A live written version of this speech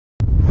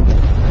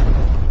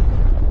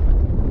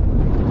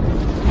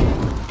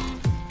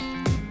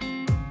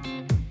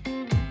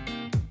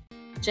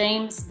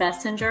James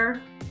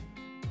Bessinger.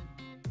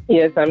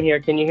 Yes, I'm here.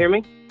 Can you hear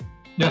me?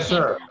 Yes,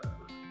 sir.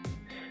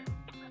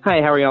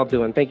 Hi, how are y'all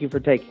doing? Thank you for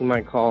taking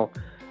my call.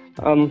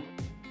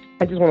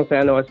 I just want to say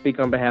I know I speak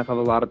on behalf of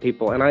a lot of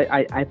people, and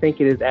I think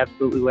it is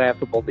absolutely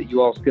laughable that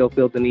you all still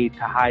feel the need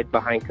to hide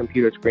behind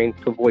computer screens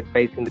to avoid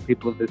facing the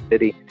people of this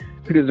city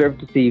who deserve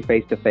to see you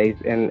face to face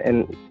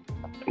and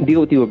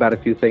deal with you about a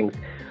few things.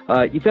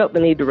 You felt the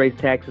need to raise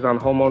taxes on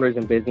homeowners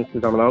and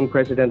businesses on an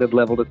unprecedented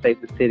level to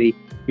save the city.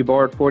 You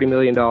borrowed $40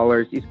 million.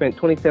 You spent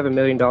 $27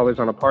 million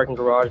on a parking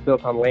garage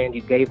built on land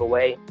you gave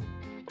away.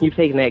 You've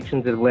taken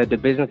actions that have led to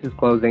businesses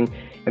closing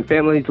and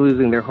families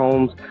losing their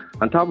homes.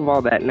 On top of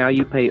all that, now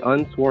you pay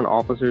unsworn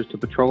officers to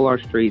patrol our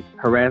streets,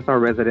 harass our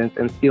residents,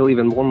 and steal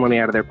even more money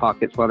out of their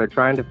pockets while they're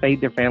trying to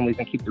feed their families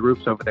and keep the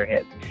roofs over their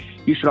heads.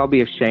 You should all be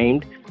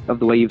ashamed of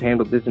the way you've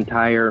handled this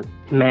entire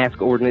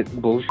mask ordinance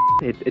bullshit.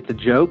 It's a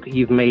joke.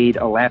 You've made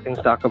a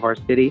laughingstock of our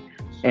city.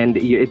 And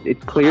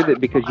it's clear that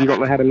because you don't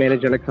know how to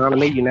manage an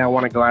economy, you now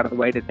want to go out of the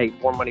way to take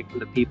more money from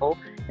the people.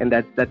 And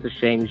that's a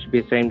shame. You should be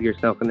ashamed of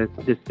yourself. And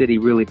this city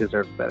really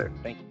deserves better.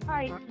 Thank you.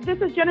 Hi,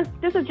 this is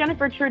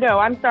Jennifer Trudeau.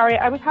 I'm sorry,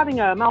 I was having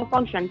a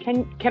malfunction.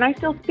 Can I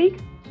still speak?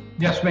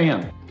 Yes,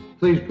 ma'am.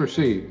 Please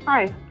proceed.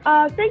 Hi.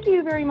 Thank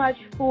you very much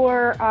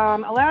for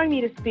allowing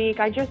me to speak.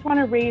 I just want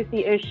to raise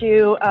the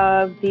issue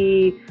of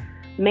the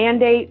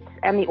mandates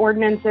and the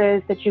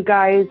ordinances that you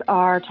guys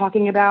are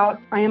talking about.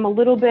 I am a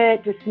little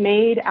bit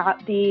dismayed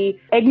at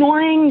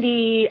ignoring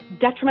the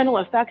detrimental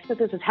effects that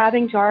this is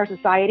having to our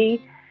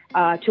society,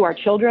 to our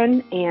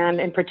children,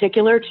 and in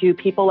particular to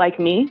people like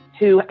me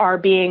who are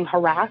being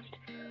harassed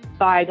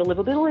by the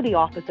livability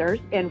officers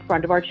in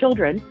front of our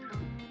children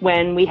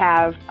when we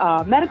have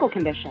medical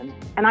conditions.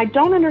 And I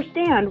don't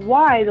understand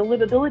why the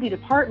livability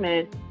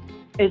department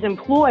is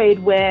employed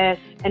with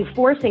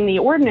enforcing the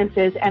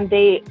ordinances and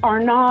they are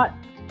not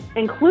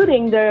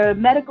including the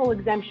medical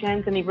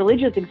exemptions and the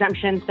religious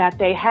exemptions that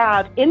they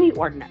have in the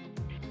ordinance.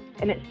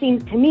 And it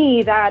seems to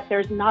me that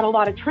there's not a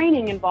lot of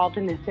training involved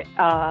in this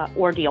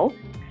ordeal.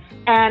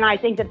 And I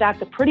think that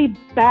that's a pretty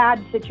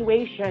bad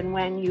situation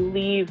when you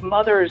leave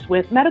mothers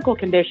with medical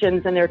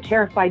conditions and their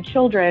terrified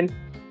children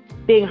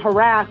being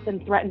harassed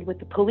and threatened with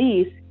the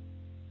police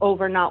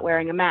over not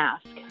wearing a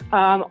mask.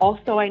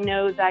 Also, I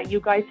know that you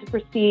guys have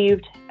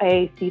received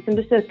a cease and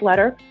desist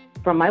letter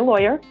from my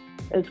lawyer,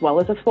 as well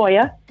as a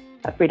FOIA,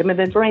 a Freedom of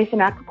Information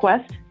Act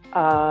request,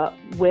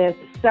 with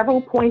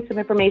several points of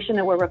information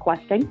that we're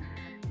requesting.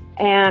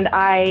 And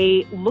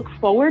I look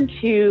forward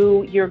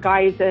to your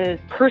guys'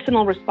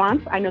 personal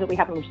response. I know that we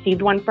haven't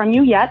received one from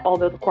you yet,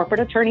 although the corporate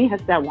attorney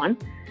has sent one.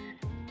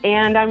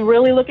 And I'm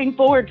really looking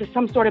forward to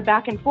some sort of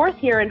back and forth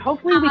here, and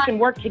hopefully we can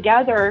work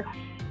together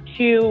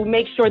to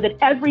make sure that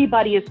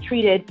everybody is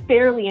treated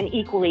fairly and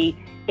equally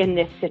in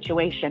this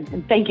situation.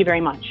 And thank you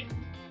very much.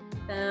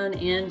 Phone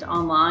and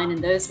online,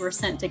 and those were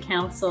sent to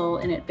council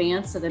in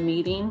advance of the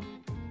meeting.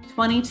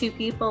 22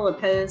 people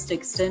opposed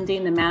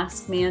extending the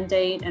mask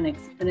mandate an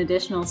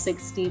additional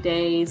 60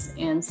 days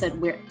and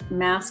said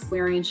mask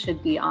wearing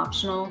should be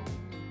optional.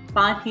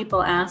 5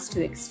 people asked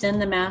to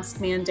extend the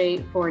mask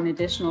mandate for an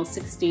additional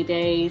 60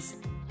 days.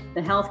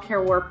 The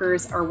healthcare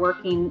workers are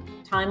working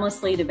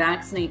timelessly to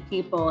vaccinate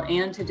people,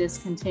 and to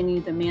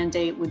discontinue the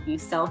mandate would be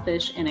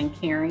selfish and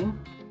uncaring.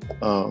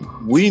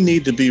 We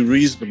need to be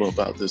reasonable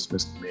about this,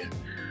 Mr. Mayor.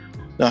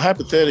 Now,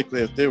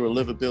 hypothetically, if there were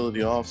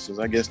livability officers,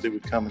 I guess they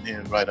would come in here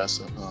and write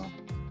us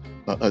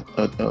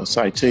a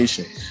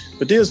citation.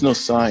 But there's no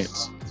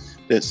science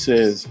that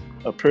says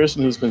a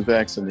person who's been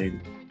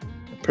vaccinated,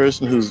 a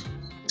person who's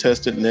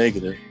tested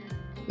negative,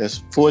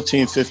 that's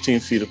 14, 15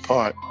 feet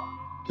apart,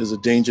 is a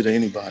danger to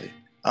anybody.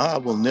 I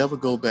will never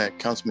go back.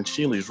 Councilman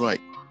Shealy is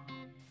right.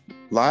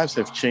 Lives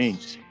have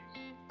changed.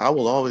 I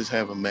will always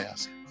have a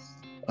mask.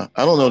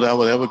 I don't know that I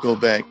would ever go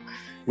back.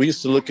 We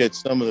used to look at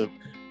some of the,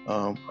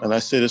 and I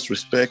say this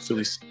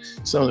respectfully,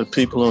 some of the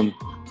people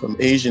from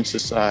Asian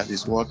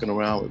societies walking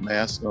around with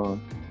masks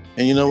on.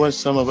 And you know what?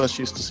 Some of us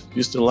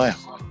used to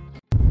laugh.